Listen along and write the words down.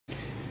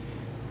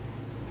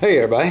Hey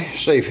everybody,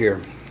 Steve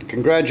here.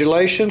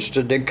 Congratulations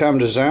to DigCom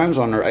Designs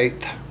on their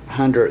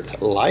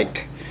 800th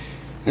like.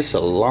 It's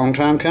a long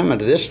time coming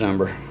to this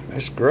number.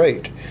 It's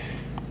great.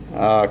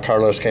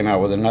 Carlos came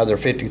out with another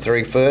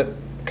 53-foot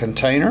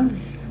container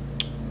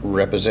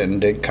representing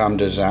DigCom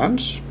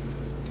Designs.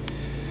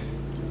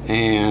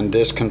 And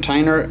this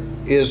container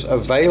is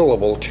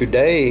available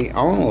today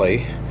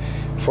only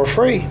for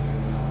free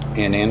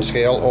in N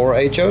scale or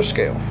HO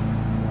scale.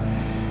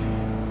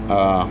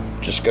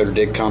 Just go to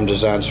DigCom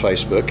Designs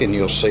Facebook and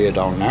you'll see it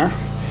on there.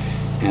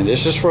 And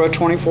this is for a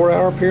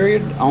 24-hour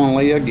period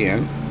only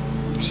again.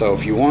 So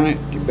if you want it,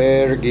 you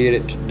better get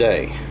it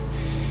today.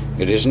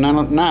 It is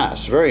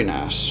nice, very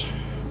nice.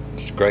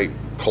 It's a great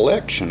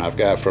collection. I've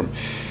got from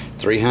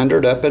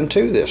 300 up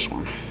into this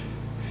one.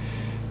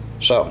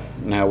 So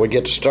now we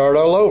get to start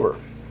all over.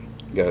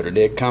 Go to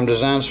DigCom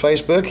Designs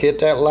Facebook, hit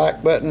that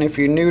like button if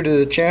you're new to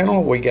the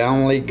channel. We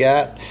only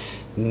got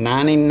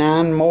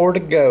 99 more to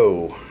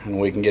go, and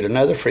we can get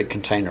another free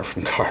container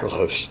from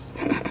Carlos.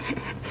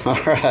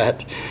 All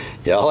right,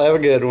 y'all have a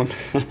good one.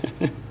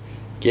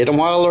 Get them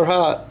while they're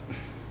hot.